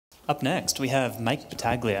Up next, we have Mike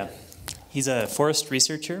Battaglia. He's a forest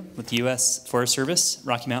researcher with the U.S. Forest Service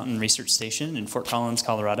Rocky Mountain Research Station in Fort Collins,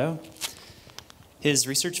 Colorado. His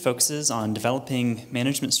research focuses on developing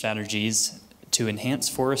management strategies to enhance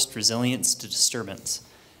forest resilience to disturbance.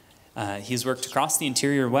 He's worked across the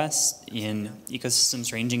interior West in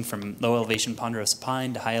ecosystems ranging from low elevation ponderosa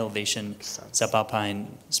pine to high elevation subalpine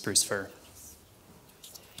spruce fir.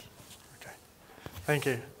 Okay. Thank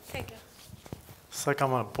you. Thank you. It's like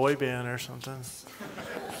I'm on a boy band or something.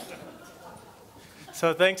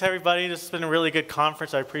 So thanks, everybody. This has been a really good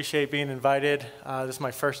conference. I appreciate being invited. This is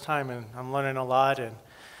my first time, and I'm learning a lot. And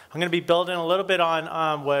I'm going to be building a little bit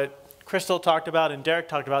on what Crystal talked about and Derek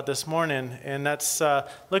talked about this morning, and that's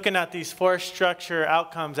looking at these forest structure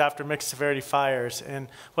outcomes after mixed severity fires and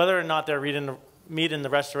whether or not they're meeting the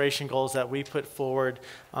restoration goals that we put forward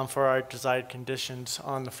for our desired conditions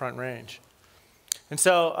on the Front Range. And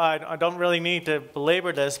so I don't really need to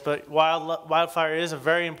belabor this, but wildfire is a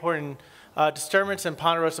very important disturbance in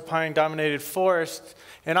ponderosa pine dominated forests,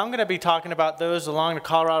 and I'm going to be talking about those along the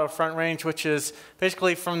Colorado Front Range, which is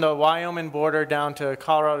basically from the Wyoming border down to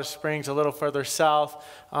Colorado Springs, a little further south.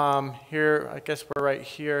 Here, I guess we're right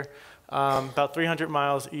here, about 300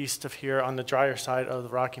 miles east of here on the drier side of the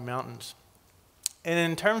Rocky Mountains. And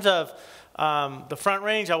in terms of the Front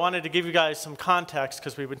Range, I wanted to give you guys some context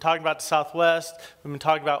because we've been talking about the Southwest, we've been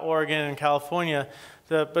talking about Oregon and California.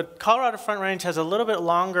 But Colorado Front Range has a little bit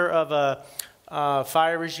longer of a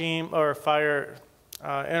fire regime or fire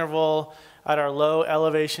interval at our low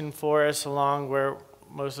elevation forests along where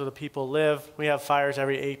most of the people live. We have fires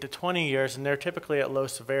every 8 to 20 years, and they're typically at low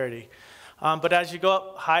severity. But as you go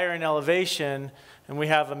up higher in elevation, and we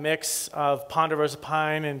have a mix of ponderosa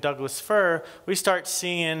pine and Douglas-fir, we start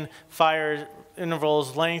seeing fire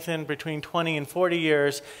intervals lengthen between 20 and 40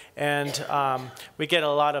 years, and we get a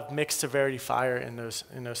lot of mixed severity fire in those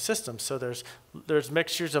systems. So there's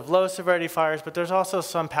mixtures of low severity fires, but there's also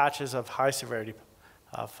some patches of high severity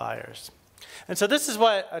fires. And so this is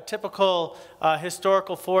what a typical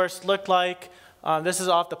historical forest looked like. This is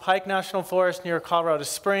off the Pike National Forest near Colorado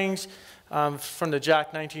Springs. From the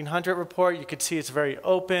Jack 1900 report, you can see it's very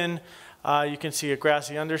open. You can see a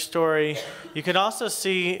grassy understory. You can also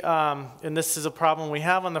see, and this is a problem we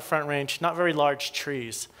have on the Front Range, not very large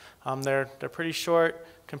trees. They're pretty short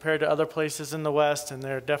compared to other places in the West, and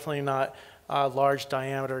they're definitely not large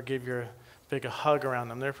diameter, give you a big hug around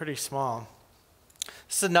them. They're pretty small.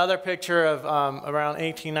 This is another picture of around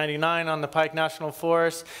 1899 on the Pike National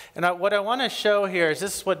Forest. And what I want to show here is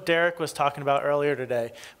this is what Derek was talking about earlier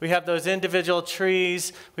today. We have those individual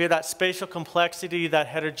trees. We have that spatial complexity, that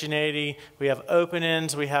heterogeneity. We have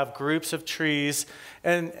openings. We have groups of trees.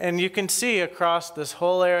 And you can see across this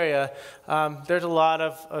whole area, there's a lot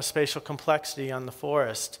of spatial complexity on the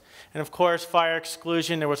forest. And of course, fire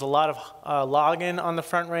exclusion, there was a lot of logging on the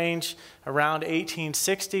Front Range around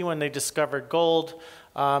 1860 when they discovered gold,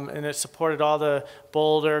 and it supported all the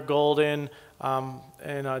Boulder, Golden,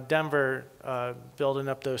 and Denver building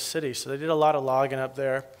up those cities. So they did a lot of logging up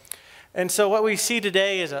there. And so what we see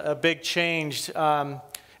today is a big change.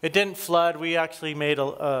 It didn't flood. We actually made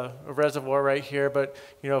a reservoir right here, but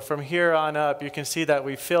from here on up, you can see that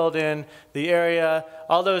we filled in the area.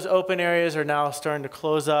 All those open areas are now starting to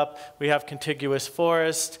close up. We have contiguous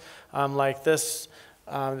forest like this.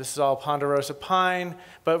 This is all ponderosa pine,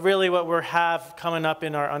 but really what we have coming up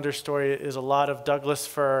in our understory is a lot of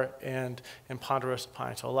Douglas-fir and ponderosa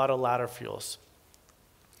pine, so a lot of ladder fuels.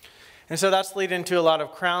 And so that's leading to a lot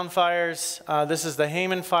of crown fires. This is the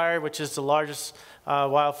Hayman fire, which is the largest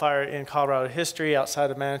wildfire in Colorado history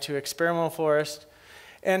outside of Manitou Experimental Forest.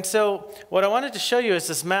 And so what I wanted to show you is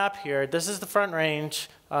this map here. This is the Front Range.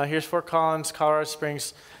 Here's Fort Collins, Colorado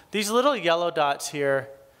Springs. These little yellow dots here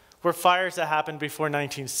were fires that happened before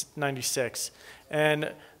 1996.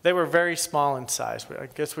 And they were very small in size. I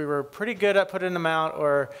guess we were pretty good at putting them out,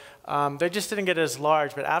 or they just didn't get as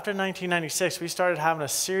large. But after 1996, we started having a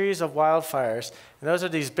series of wildfires. And those are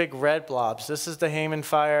these big red blobs. This is the Hayman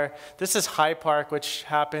fire. This is High Park, which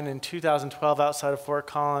happened in 2012 outside of Fort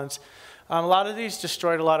Collins. A lot of these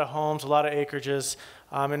destroyed a lot of homes, a lot of acreages.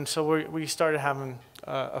 And so we started having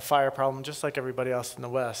a fire problem just like everybody else in the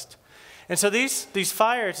West. And so these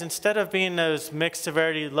fires, instead of being those mixed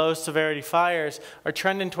severity, low severity fires, are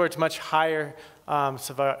trending towards much higher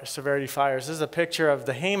severity fires. This is a picture of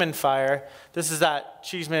the Hayman fire. This is that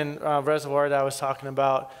Cheeseman reservoir that I was talking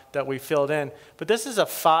about that we filled in. But this is a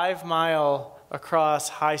 5-mile across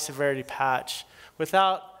high severity patch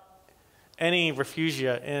without any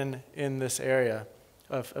refugia in this area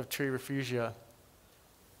of tree refugia.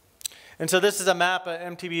 And so this is a map,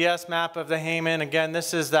 an MTBS map of the Hayman. Again,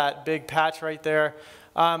 this is that big patch right there.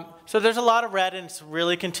 So there's a lot of red, and it's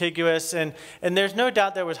really contiguous, and there's no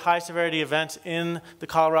doubt there was high severity events in the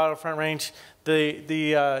Colorado Front Range.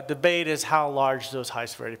 The debate is how large those high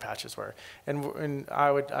severity patches were, and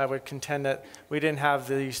I would contend that we didn't have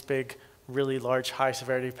these big, really large high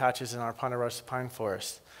severity patches in our ponderosa pine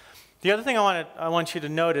forest. The other thing I want you to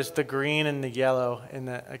note is the green and the yellow, and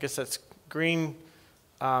I guess that's green.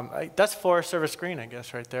 That's Forest Service green, I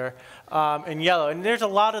guess, right there, and yellow. And there's a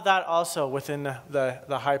lot of that also within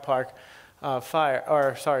the High Park fire,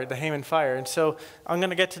 or sorry, the Hayman fire. And so I'm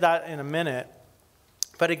going to get to that in a minute.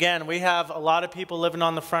 But again, we have a lot of people living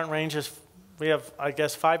on the Front Ranges. We have, I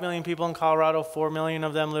guess, 5 million people in Colorado. 4 million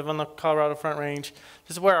of them live on the Colorado Front Range.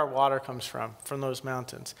 This is where our water comes from those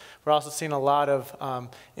mountains. We're also seeing a lot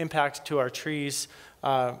of impact to our trees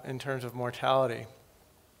in terms of mortality.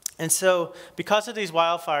 And so because of these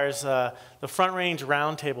wildfires, the Front Range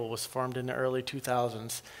Roundtable was formed in the early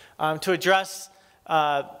 2000s to address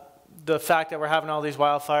the fact that we're having all these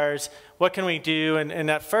wildfires. What can we do?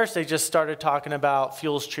 And at first they just started talking about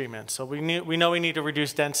fuels treatment. So we know we need to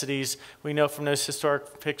reduce densities. We know from those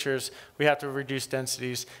historic pictures we have to reduce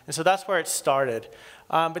densities. And so that's where it started.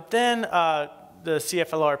 But then the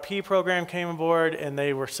CFLRP program came aboard, and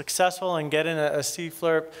they were successful in getting a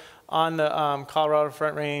CFLRP on the Colorado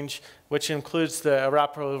Front Range, which includes the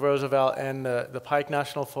Arapahoe Roosevelt and the Pike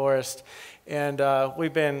National Forest. And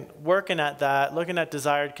we've been working at that, looking at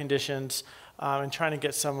desired conditions, and trying to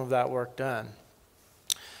get some of that work done.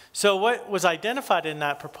 So what was identified in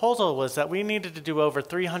that proposal was that we needed to do over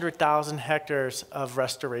 300,000 hectares of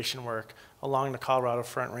restoration work along the Colorado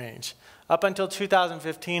Front Range. Up until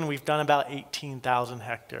 2015, we've done about 18,000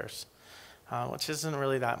 hectares, which isn't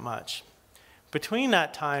really that much. Between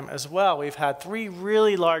that time as well, we've had 3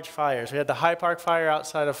 really large fires. We had the High Park fire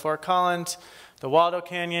outside of Fort Collins, the Waldo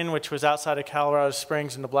Canyon, which was outside of Colorado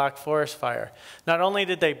Springs, and the Black Forest fire. Not only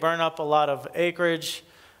did they burn up a lot of acreage,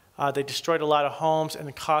 they destroyed a lot of homes, and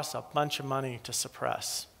it cost a bunch of money to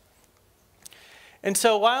suppress. And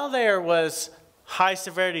so while there was high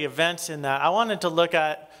severity events in that, I wanted to look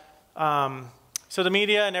at, so the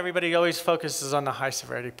media and everybody always focuses on the high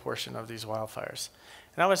severity portion of these wildfires.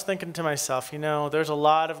 And I was thinking to myself, you know, there's a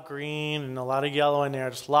lot of green and a lot of yellow in there.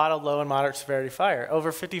 There's a lot of low and moderate severity fire.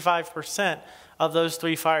 Over 55% of those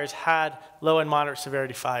 3 fires had low and moderate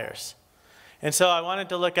severity fires. And so I wanted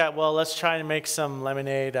to look at, well, let's try and make some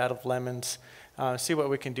lemonade out of lemons, see what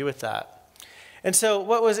we can do with that. And so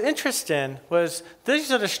what was interesting was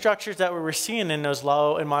these are the structures that we were seeing in those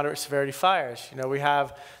low and moderate severity fires. You know, we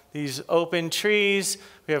have these open trees,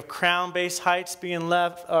 we have crown base heights being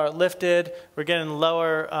lifted, we're getting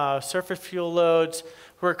lower surface fuel loads.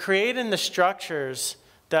 We're creating the structures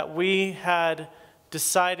that we had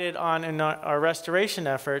decided on in our restoration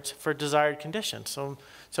efforts for desired conditions. So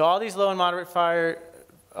all these low and moderate fire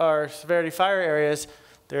or severity fire areas,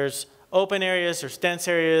 there's open areas, there's dense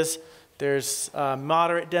areas, there's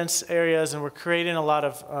moderate dense areas, and we're creating a lot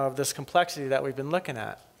of this complexity that we've been looking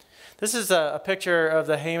at. This is a picture of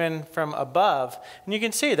the Hayman from above, and you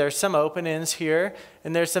can see there's some open ends here,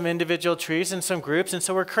 and there's some individual trees and some groups, and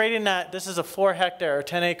so we're creating that. This is a 4-hectare or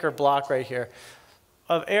 10-acre block right here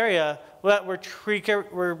of area that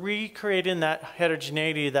we're recreating that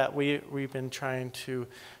heterogeneity that we've been trying to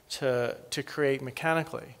create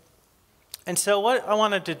mechanically. And so what I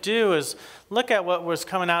wanted to do is look at what was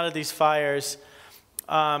coming out of these fires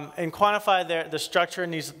and quantify the structure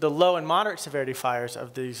in the low and moderate severity fires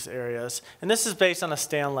of these areas. And this is based on a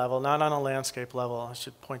stand level, not on a landscape level. I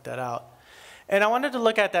should point that out. And I wanted to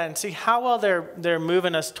look at that and see how well they're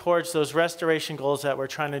moving us towards those restoration goals that we're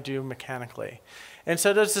trying to do mechanically. And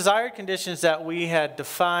so those desired conditions that we had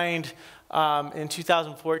defined in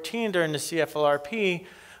 2014 during the CFLRP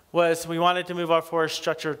was we wanted to move our forest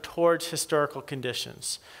structure towards historical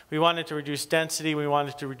conditions. We wanted to reduce density, we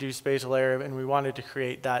wanted to reduce basal area, and we wanted to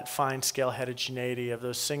create that fine scale heterogeneity of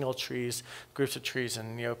those single trees, groups of trees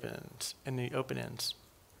in the open ends.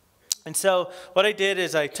 And so what I did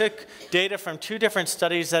is I took data from 2 different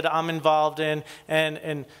studies that I'm involved in,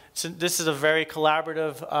 and so this is a very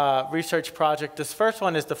collaborative research project. This first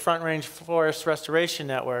one is the Front Range Forest Restoration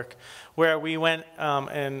Network, where we went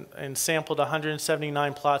and sampled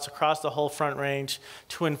 179 plots across the whole Front Range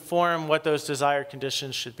to inform what those desired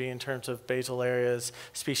conditions should be in terms of basal areas,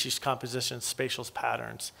 species compositions, spatial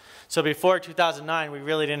patterns. So before 2009, we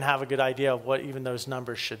really didn't have a good idea of what even those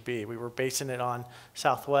numbers should be. We were basing it on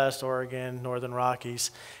Southwest, Oregon, Northern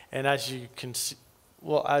Rockies, and as you can see,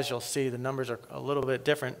 well, as you'll see, the numbers are a little bit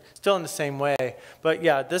different, still in the same way. But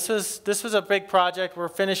yeah, this was a big project. We're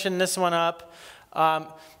finishing this one up.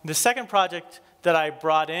 The second project that I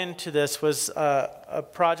brought into this was a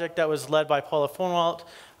project that was led by Paula Fornwalt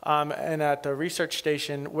and at the research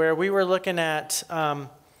station, where we were looking at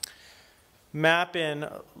mapping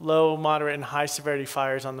low, moderate, and high severity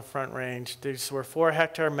fires on the Front Range. These were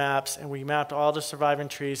 4-hectare maps, and we mapped all the surviving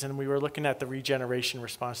trees, and we were looking at the regeneration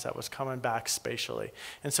response that was coming back spatially.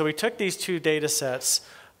 And so we took these two data sets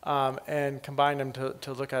and combined them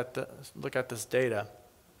to look at this data.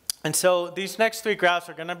 And so these next three graphs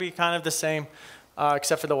are going to be kind of the same,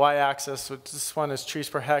 except for the y-axis. This one is trees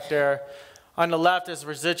per hectare. On the left is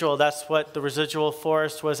residual. That's what the residual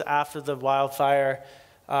forest was after the wildfire.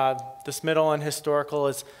 This middle and historical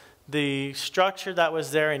is the structure that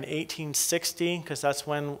was there in 1860, because that's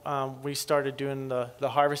when we started doing the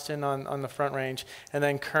harvesting on the Front Range. And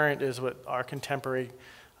then current is what our contemporary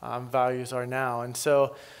values are now. And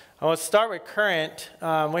so let's start with current.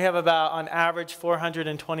 We have about, on average,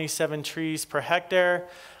 427 trees per hectare.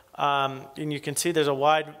 And you can see there's a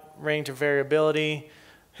wide range of variability.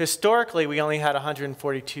 Historically, we only had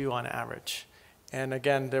 142 on average. And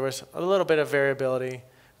again, there was a little bit of variability.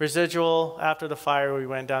 Residual, after the fire, we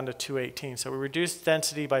went down to 218. So we reduced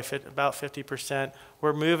density by about 50%.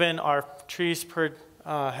 We're moving our trees per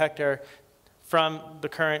hectare from the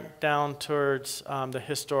current down towards the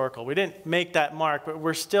historical. We didn't make that mark, but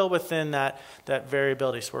we're still within that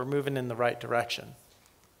variability, so we're moving in the right direction.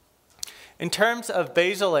 In terms of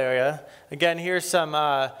basal area, again, here's some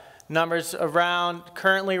numbers around,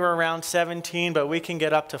 currently we're around 17, but we can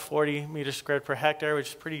get up to 40 meters squared per hectare, which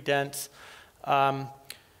is pretty dense.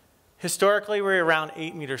 Historically, we're around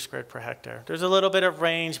 8 meters squared per hectare. There's a little bit of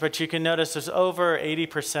range, but you can notice there's over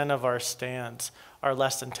 80% of our stands are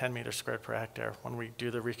less than 10 meters squared per hectare when we do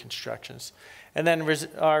the reconstructions. And then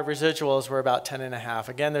our residuals were about 10.5.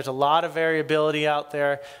 Again, there's a lot of variability out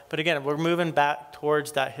there, but again, we're moving back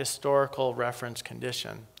towards that historical reference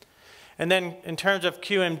condition. And then in terms of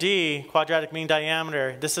QMD, quadratic mean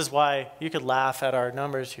diameter, this is why you could laugh at our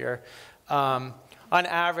numbers here. On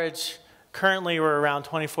average, currently we're around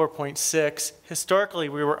 24.6. Historically,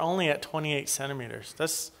 we were only at 28 centimeters.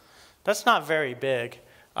 That's not very big.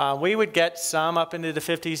 We would get some up into the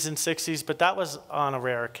 50s and 60s, but that was on a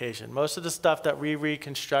rare occasion. Most of the stuff that we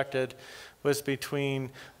reconstructed was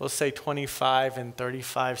between, we'll say, 25 and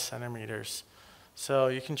 35 centimeters. So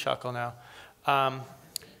you can chuckle now.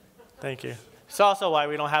 Thank you. It's also why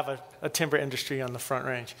we don't have a timber industry on the Front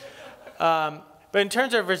Range. But in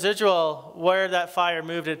terms of residual, where that fire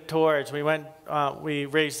moved it towards, we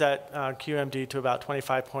raised that QMD to about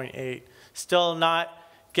 25.8. Still not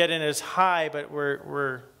getting as high, but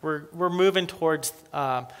we're moving towards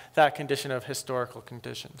that condition of historical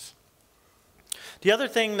conditions. The other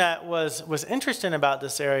thing that was interesting about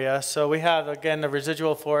this area, so we have, again, the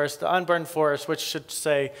residual forest, the unburned forest, which should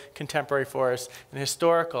say contemporary forest, and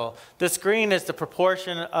historical. This green is the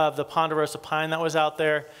proportion of the ponderosa pine that was out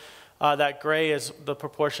there. That gray is the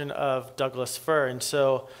proportion of Douglas-fir. And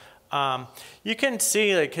so you can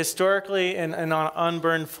see, like, historically in on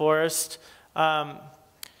unburned forest,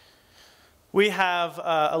 we have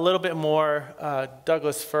a little bit more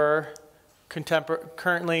Douglas-fir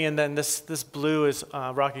currently, and then this blue is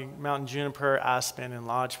Rocky Mountain juniper, aspen, and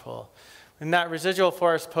lodgepole. In that residual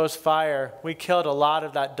forest post-fire, we killed a lot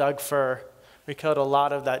of that Doug-fir. We killed a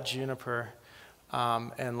lot of that juniper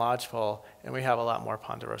and lodgepole, and we have a lot more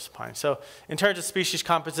ponderosa pine. So in terms of species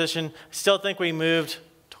composition, I still think we moved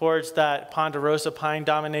towards that ponderosa pine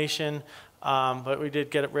domination, but we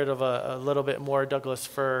did get rid of a little bit more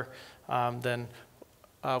Douglas-fir than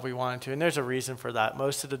we wanted to, and there's a reason for that.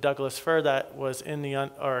 Most of the Douglas-fir that was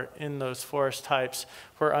in those forest types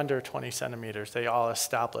were under 20 centimeters. They all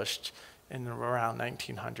established in around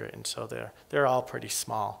 1900, and so they're all pretty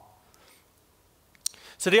small.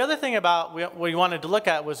 So the other thing about what we wanted to look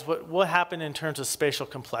at was what happened in terms of spatial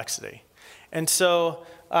complexity. And so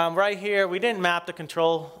right here, we didn't map the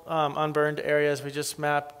control unburned areas. We just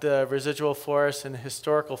mapped the residual forest and the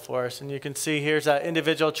historical forest. And you can see here's that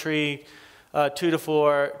individual tree, 2 to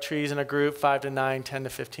 4 trees in a group, 5 to 9, 10 to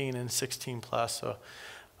 15, and 16 plus. So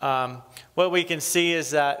what we can see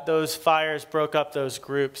is that those fires broke up those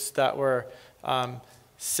groups that were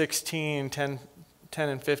 16, 10,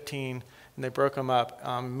 and 15. And they broke them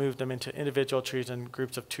up, moved them into individual trees in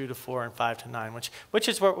groups of 2 to 4 and 5 to 9, which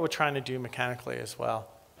is what we're trying to do mechanically as well.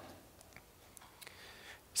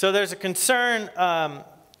 So there's a concern,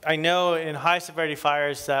 I know, in high severity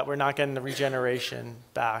fires that we're not getting the regeneration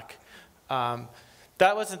back.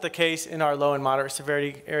 That wasn't the case in our low and moderate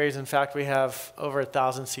severity areas. In fact, we have over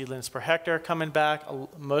 1,000 seedlings per hectare coming back.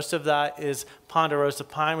 Most of that is ponderosa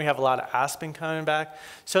pine. We have a lot of aspen coming back.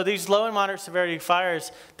 So these low and moderate severity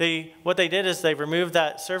fires, what they did is they removed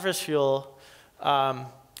that surface fuel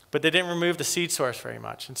but they didn't remove the seed source very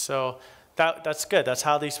much. And so that's good. That's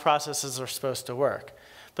how these processes are supposed to work.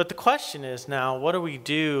 But the question is now, what do we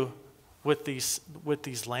do with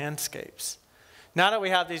these landscapes? Now that we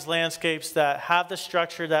have these landscapes that have the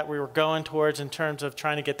structure that we were going towards in terms of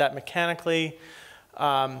trying to get that mechanically,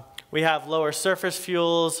 we have lower surface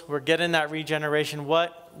fuels, we're getting that regeneration,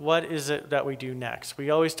 what is it that we do next? We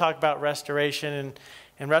always talk about restoration,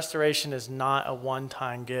 and restoration is not a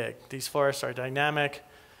one-time gig. These forests are dynamic.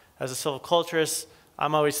 As a silviculturist,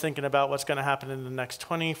 I'm always thinking about what's going to happen in the next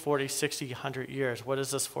 20, 40, 60, 100 years. What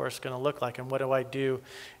is this forest going to look like, and what do I do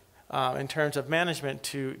in terms of management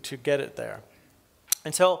to get it there?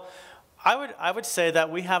 And so I would say that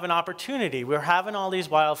we have an opportunity. We're having all these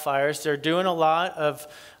wildfires. They're doing a lot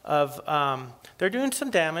they're doing some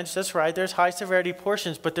damage, that's right. There's high severity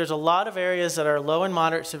portions, but there's a lot of areas that are low and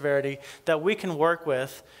moderate severity that we can work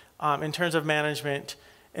with in terms of management,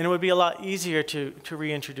 and it would be a lot easier to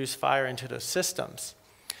reintroduce fire into those systems.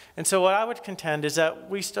 And so what I would contend is that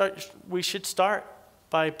we should start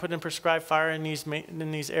by putting prescribed fire in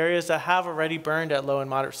these areas that have already burned at low and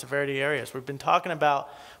moderate severity areas. We've been talking about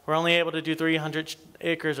we're only able to do 300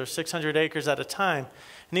 acres or 600 acres at a time.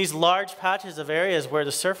 And these large patches of areas where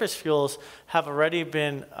the surface fuels have already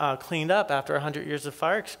been cleaned up after 100 years of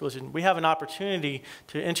fire exclusion, we have an opportunity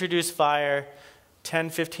to introduce fire 10,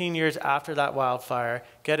 15 years after that wildfire,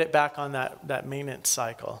 get it back on that maintenance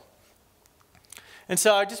cycle. And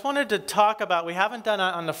so I just wanted to talk about, we haven't done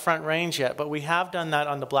that on the Front Range yet, but we have done that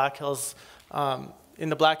on the Black Hills, in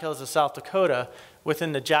the Black Hills of South Dakota,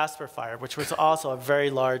 within the Jasper fire, which was also a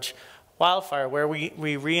very large wildfire where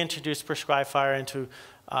we reintroduced prescribed fire into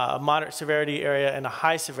a moderate severity area and a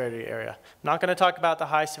high severity area. I'm not going to talk about the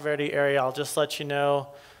high severity area. I'll just let you know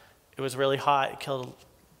it was really hot. It killed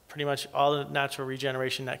pretty much all the natural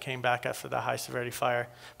regeneration that came back after the high severity fire.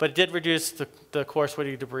 But it did reduce the coarse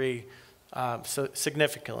woody debris so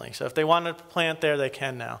significantly. So if they wanted to plant there, they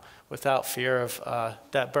can now without fear of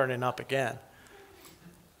that burning up again.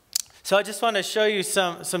 So I just want to show you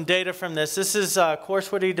some data from this. This is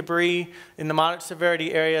coarse woody debris in the moderate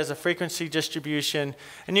severity areas, a frequency distribution.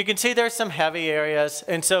 And you can see there's some heavy areas.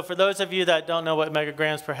 And so for those of you that don't know what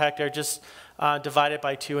megagrams per hectare, just divide it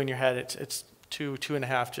by 2 in your head. It's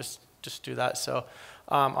 2.5, just do that. So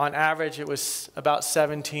on average, it was about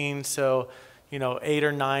 17, so 8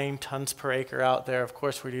 or 9 tons per acre out there of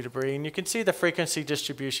coarse woody debris. And you can see the frequency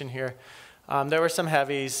distribution here. There were some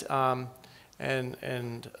heavies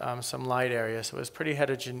and some light areas. So it was pretty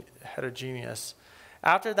heterogeneous.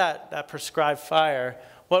 After that prescribed fire,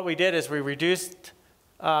 what we did is we reduced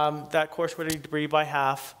that coarse woody debris by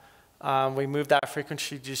half. We moved that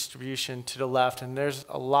frequency distribution to the left, and there's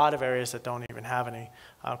a lot of areas that don't even have any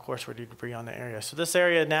coarse woody debris on the area. So this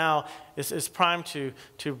area now is primed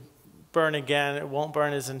to burn again. It won't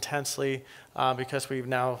burn as intensely because we've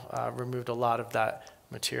now removed a lot of that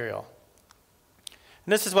material.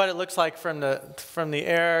 And this is what it looks like from the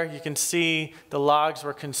air. You can see the logs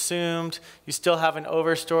were consumed. You still have an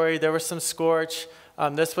overstory. There was some scorch.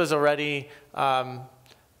 This was already, that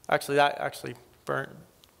actually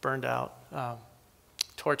burned out,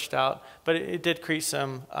 torched out. But it did create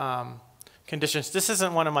some conditions. This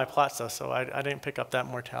isn't one of my plots, though, so I didn't pick up that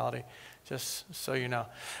mortality, just so you know.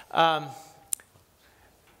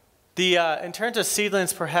 In terms of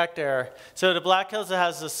seedlings per hectare, so the Black Hills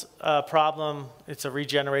has this problem. It's a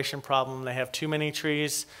regeneration problem. They have too many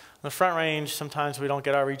trees. On the Front Range, sometimes we don't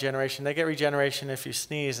get our regeneration. They get regeneration if you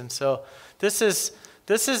sneeze. And so this is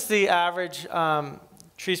the average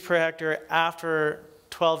trees per hectare after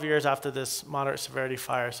 12 years after this moderate severity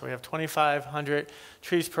fire. So we have 2,500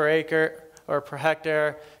 trees per acre or per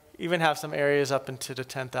hectare. Even have some areas up into the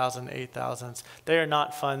 10,000, 8,000s. They are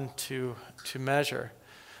not fun to measure.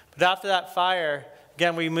 But after that fire,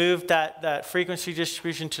 again, we moved that frequency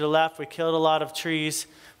distribution to the left. We killed a lot of trees.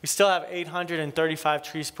 We still have 835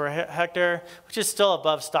 trees per hectare, which is still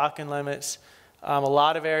above stocking limits. A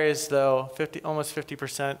lot of areas, though, almost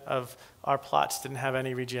 50% of our plots didn't have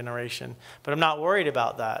any regeneration. But I'm not worried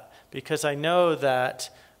about that because I know that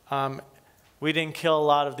we didn't kill a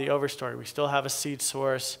lot of the overstory. We still have a seed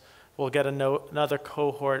source. We'll get another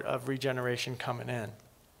cohort of regeneration coming in.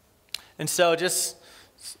 And so just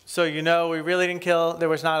so you know, we really didn't kill, there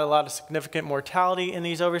was not a lot of significant mortality in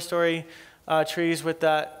these overstory trees with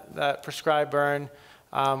that prescribed burn.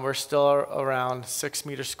 We're still around 6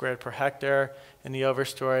 meters squared per hectare. In the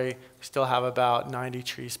overstory, we still have about 90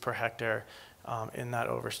 trees per hectare in that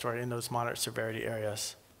overstory, in those moderate severity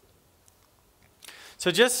areas.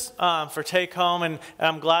 So just for take home, and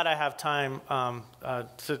I'm glad I have time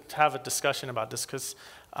to have a discussion about this because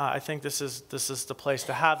I think this is the place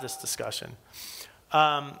to have this discussion.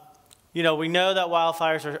 You know, we know that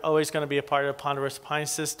wildfires are always going to be a part of the ponderosa pine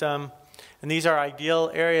system, and these are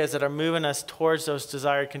ideal areas that are moving us towards those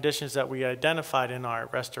desired conditions that we identified in our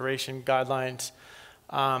restoration guidelines.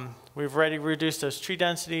 We've already reduced those tree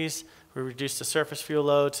densities, we reduced the surface fuel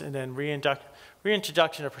loads, and then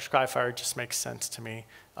reintroduction of prescribed fire just makes sense to me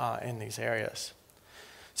in these areas.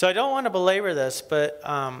 So I don't want to belabor this, but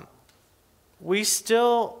we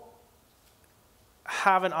still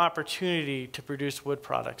have an opportunity to produce wood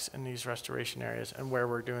products in these restoration areas and where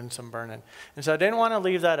we're doing some burning. And so I didn't want to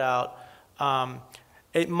leave that out.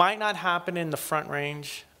 It might not happen in the Front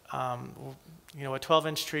Range. You know, a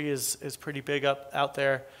 12-inch tree is pretty big out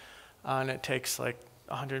there, and it takes like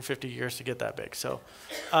 150 years to get that big. So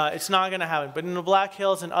it's not going to happen. But in the Black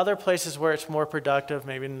Hills and other places where it's more productive,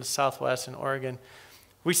 maybe in the Southwest and Oregon,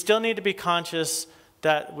 we still need to be conscious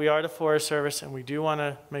that we are the Forest Service, and we do want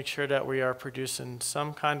to make sure that we are producing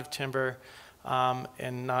some kind of timber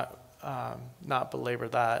and not belabor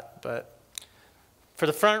that. But for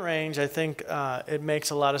the Front Range, I think it makes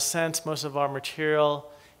a lot of sense. Most of our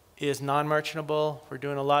material is non-merchantable. We're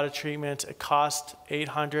doing a lot of treatments. It costs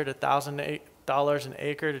 $800, $1,000 an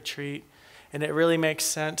acre to treat, and it really makes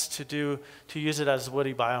sense to use it as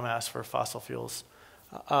woody biomass for fossil fuels,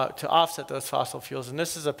 to offset those fossil fuels. And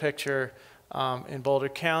this is a picture in Boulder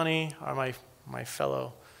County. Are my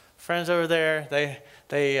fellow friends over there.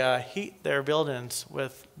 They heat their buildings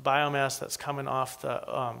with biomass that's coming off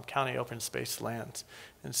the county open space lands.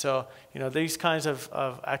 And so, you know, these kinds of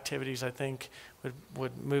activities, I think,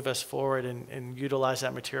 would move us forward and utilize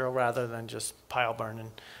that material rather than just pile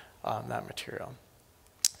burning that material.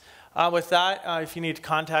 With that, if you need to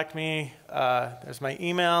contact me, there's my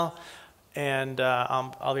email, and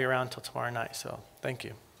I'll be around until tomorrow night. So thank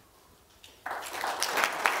you.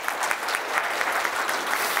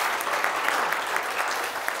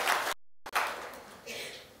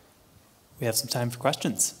 We have some time for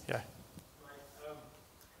questions. Yeah.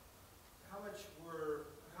 How much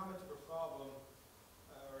of a problem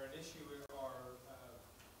or an issue are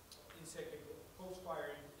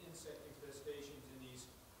post-fire insect infestations in these,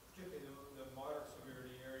 particularly the moderate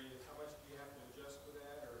severity areas? How much do you have to adjust for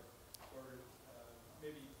that, or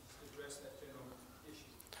maybe address that general issue?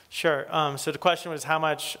 Sure. So the question was how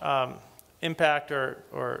much impact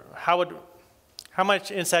or how much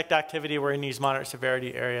insect activity were in these moderate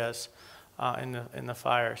severity areas in the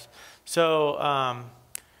fires. So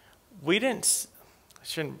we didn't.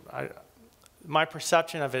 My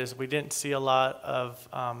perception of it is we didn't see a lot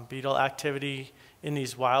of beetle activity in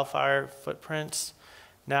these wildfire footprints.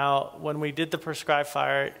 Now, when we did the prescribed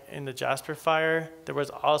fire in the Jasper fire, there was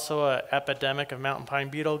also an epidemic of mountain pine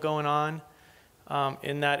beetle going on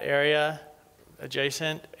in that area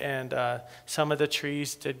adjacent, and some of the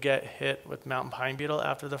trees did get hit with mountain pine beetle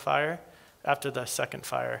after the second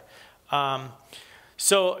fire.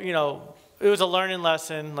 So, you know, it was a learning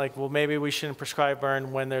lesson, like, well, maybe we shouldn't prescribe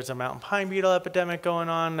burn when there's a mountain pine beetle epidemic going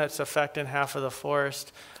on that's affecting half of the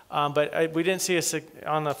forest. But we didn't see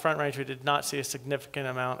on the Front Range, we did not see a significant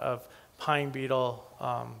amount of pine beetle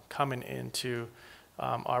coming into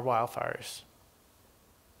our wildfires.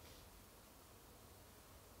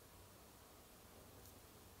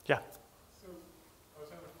 Yeah. So I was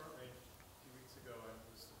on the Front Range a few weeks ago and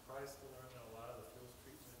was surprised to learn that a lot of the fuels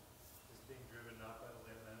treatment is being driven not by the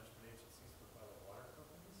land management agencies but by the water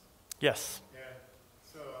companies. Yes. And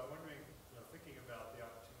so I'm wondering, you know, thinking about the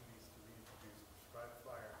opportunities to reintroduce prescribed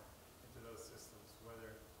fire into those systems,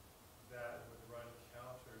 whether that would run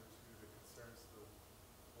counter to the concerns the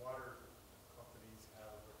water companies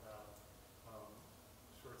have about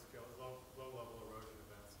short-scale, low-level erosion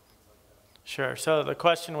events and things like that. Sure. So the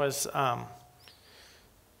question was,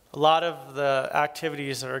 a lot of the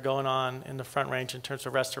activities that are going on in the Front Range in terms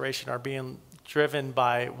of restoration are being driven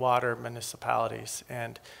by water municipalities,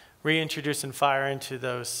 and reintroducing fire into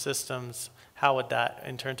those systems, how would that,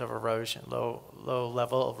 in terms of erosion,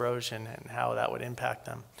 low-level erosion, and how that would impact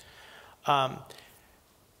them.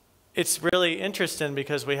 It's really interesting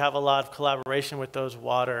because we have a lot of collaboration with those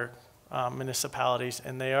water municipalities,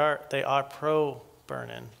 and they are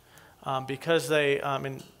pro-burning. Because they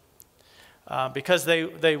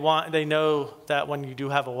know that when you do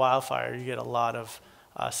have a wildfire, you get a lot of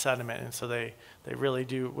sediment, and so they really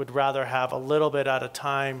would rather have a little bit at a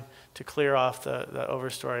time to clear off the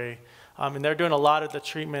overstory. And they're doing a lot of the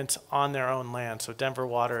treatments on their own land. So Denver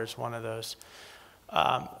Water is one of those.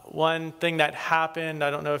 One thing that happened, I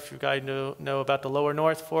don't know if you guys know about the Lower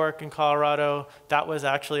North Fork in Colorado. That was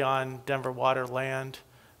actually on Denver Water land.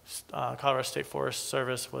 Colorado State Forest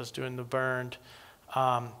Service was doing the burned.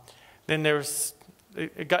 Then there's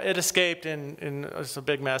it escaped, and it was a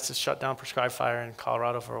big mess. It shut down prescribed fire in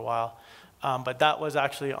Colorado for a while. But that was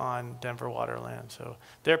actually on Denver waterland. So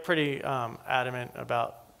they're pretty adamant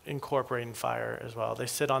about incorporating fire as well. They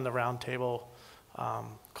sit on the round table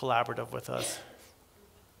collaborative with us.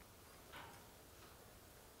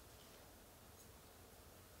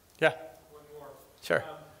 Yeah? One more. Sure.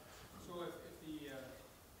 So if the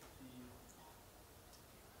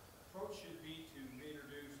approach should be to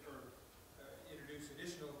introduce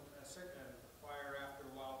additional fire after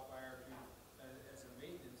wildfire as a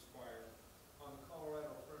maintenance fire on the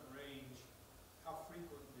Colorado Front Range, how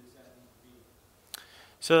frequent does that need to be?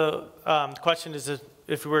 So the question is,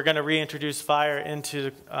 if we were going to reintroduce fire into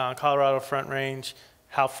the Colorado Front Range,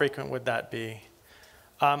 how frequent would that be?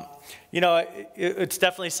 You know, it's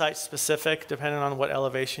definitely site specific depending on what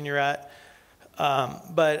elevation you're at.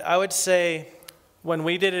 But I would say when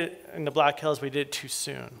we did it in the Black Hills, we did it too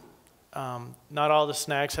soon. Not all the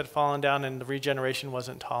snags had fallen down and the regeneration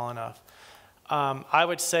wasn't tall enough. I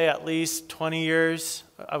would say at least 20 years.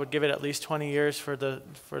 I would give it at least 20 years for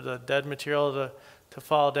the dead material to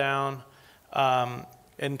fall down.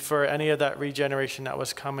 And for any of that regeneration that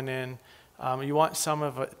was coming in, you want some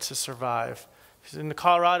of it to survive. Because in the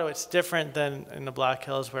Colorado, it's different than in the Black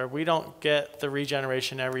Hills, where we don't get the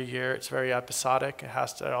regeneration every year. It's very episodic. It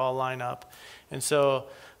has to all line up. And so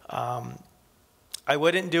I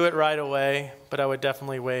wouldn't do it right away, but I would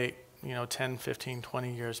definitely wait, 10, 15,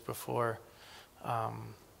 20 years before I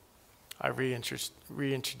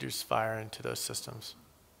reintroduce fire into those systems.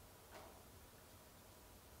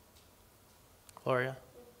 Gloria?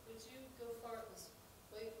 Would you go far, because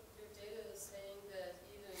your data is saying that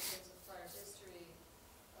even in terms of fire history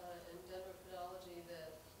and Denver pedology,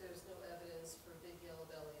 that there's no evidence for big yellow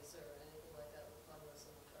bellies or anything like that with ponderosa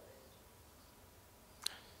in the Front Range?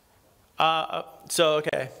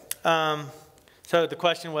 So the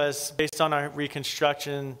question was, based on our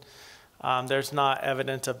reconstruction, there's not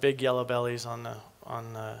evidence of big yellow bellies on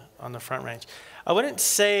the Front Range. I wouldn't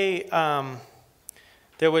say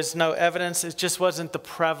there was no evidence. It just wasn't the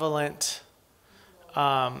prevalent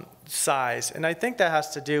size. And I think that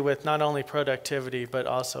has to do with not only productivity, but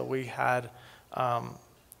also we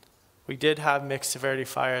did have mixed severity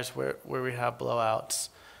fires where we have blowouts.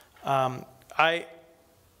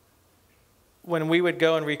 When we would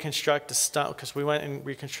go and reconstruct a stump, because we went and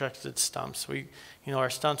reconstructed stumps, our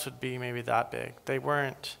stumps would be maybe that big. They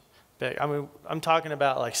weren't big. I mean, I'm talking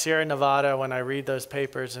about like Sierra Nevada, when I read those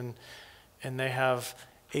papers and they have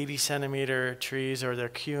 80 centimeter trees, or their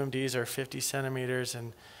QMDs are 50 centimeters,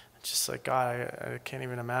 and it's just like, God, I can't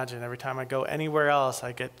even imagine. Every time I go anywhere else,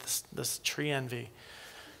 I get this tree envy.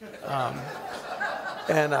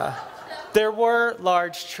 There were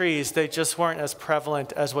large trees. They just weren't as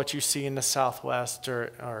prevalent as what you see in the Southwest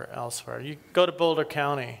or elsewhere. You go to Boulder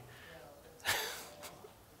County.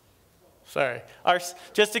 Sorry.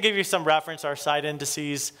 Just to give you some reference, our site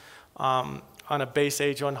indices on a base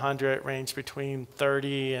age 100 range between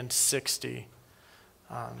 30 and 60.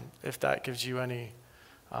 If that gives you any,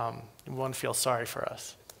 one feels sorry for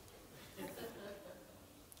us.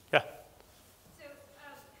 Yeah. So,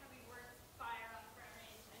 having worked fire on the Front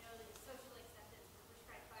Range, I know that social acceptance for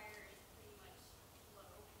prescribed fire is pretty much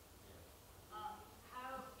low.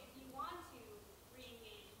 If you want to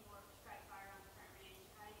re-engage more prescribed fire on the Front Range,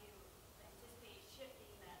 how do you anticipate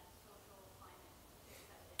shifting that social climate to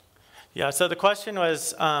acceptance? Yeah, so the question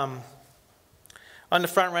was, on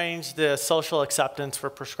the Front Range, the social acceptance for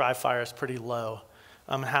prescribed fire is pretty low.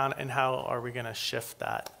 How are we going to shift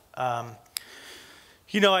that?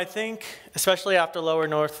 I think, especially after Lower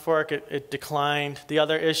North Fork, it declined. The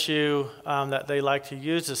other issue that they like to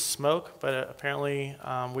use is smoke, but apparently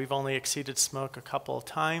we've only exceeded smoke a couple of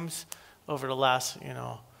times over the last,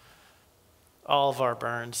 all of our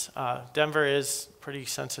burns. Denver is pretty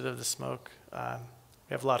sensitive to smoke. We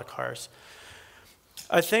have a lot of cars.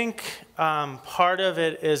 I think part of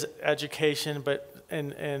it is education, but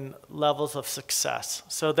in levels of success.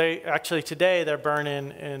 So today they're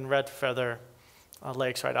burning in Red Feather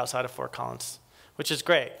lakes right outside of Fort Collins, which is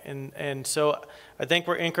great. And so I think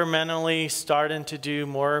we're incrementally starting to do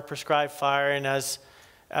more prescribed fire, and as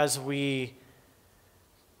we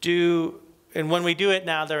do, and when we do it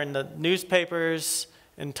now, they're in the newspapers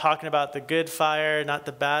and talking about the good fire, not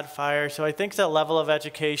the bad fire. So I think the level of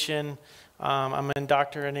education, I'm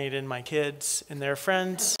indoctrinating my kids and their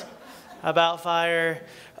friends about fire.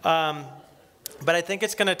 But I think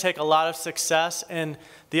it's going to take a lot of success. And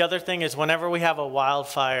the other thing is, whenever we have a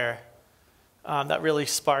wildfire, that really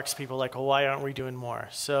sparks people like, well, why aren't we doing more?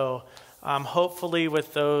 So hopefully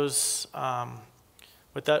with those,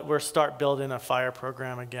 we'll start building a fire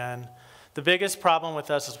program again. The biggest problem with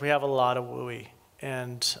us is we have a lot of WUI,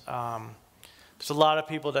 and there's a lot of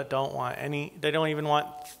people that don't want they don't even want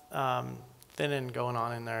thinning going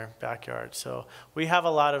on in their backyard. So we have a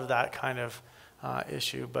lot of that kind of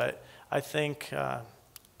issue, but I think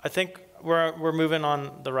we're moving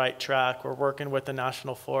on the right track. We're working with the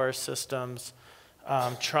national forest systems,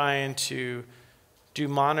 trying to do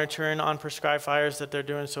monitoring on prescribed fires that they're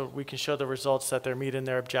doing, so we can show the results that they're meeting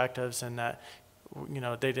their objectives and that, you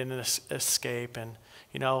know, they didn't escape. And,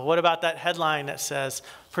 you know, what about that headline that says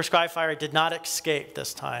prescribed fire did not escape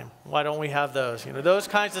this time? Why don't we have those? You know, those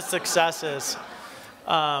kinds of successes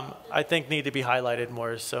I think need to be highlighted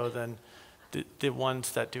more so than the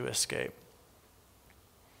ones that do escape.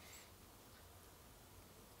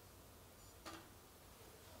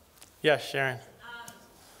 Yes, Sharon.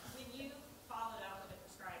 When you followed up with the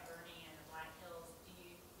prescribed burning and the Black Hills, did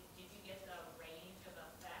you get the range of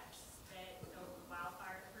effects that the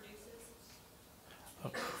wildfire produces?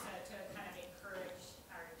 Okay. To kind of encourage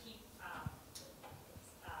or keep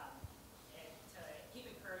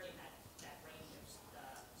encouraging that range of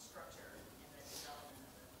structure and the development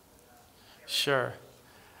of the area. Sure.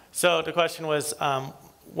 So the question was,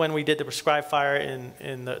 when we did the prescribed fire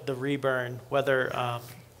in the reburn, whether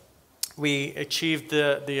we achieved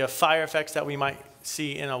the fire effects that we might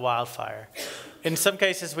see in a wildfire. In some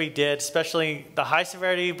cases we did, especially the high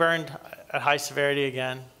severity burned at high severity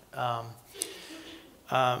again.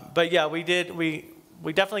 But yeah, we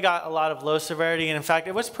definitely got a lot of low severity, and in fact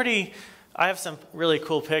it was pretty, I have some really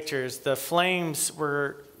cool pictures. The flames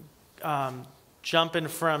were jumping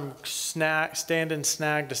from stand and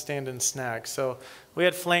snag to stand and snag. So we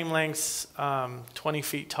had flame lengths 20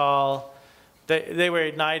 feet tall. They were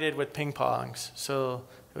ignited with ping pongs, so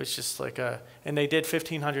it was just like and they did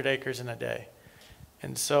 1,500 acres in a day.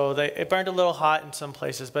 And so it burned a little hot in some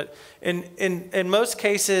places, but in most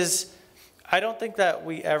cases, I don't think that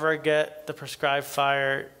we ever get the prescribed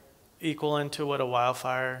fire equal into what a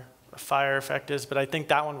fire effect is, but I think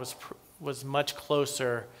that one was much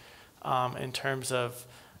closer in terms of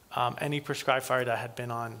any prescribed fire that had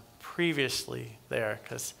been on previously there,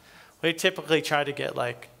 because we typically try to get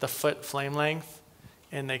like the foot flame length,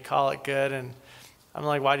 and they call it good. And I'm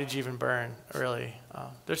like, why did you even burn early?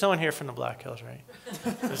 There's no one here from the Black Hills, right?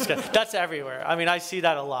 That's everywhere. I mean, I see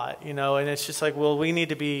that a lot, you know, and it's just like, well, we need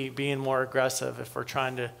to be being more aggressive if we're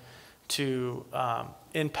trying to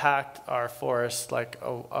impact our forests like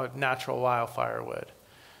a natural wildfire would.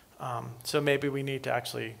 So maybe we need to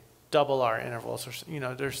actually double our intervals, or, you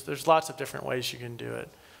know, there's lots of different ways you can do it.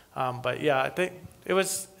 But yeah, I think it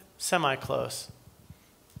was semi-close.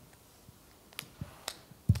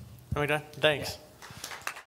 Are we done? Thanks. Yeah.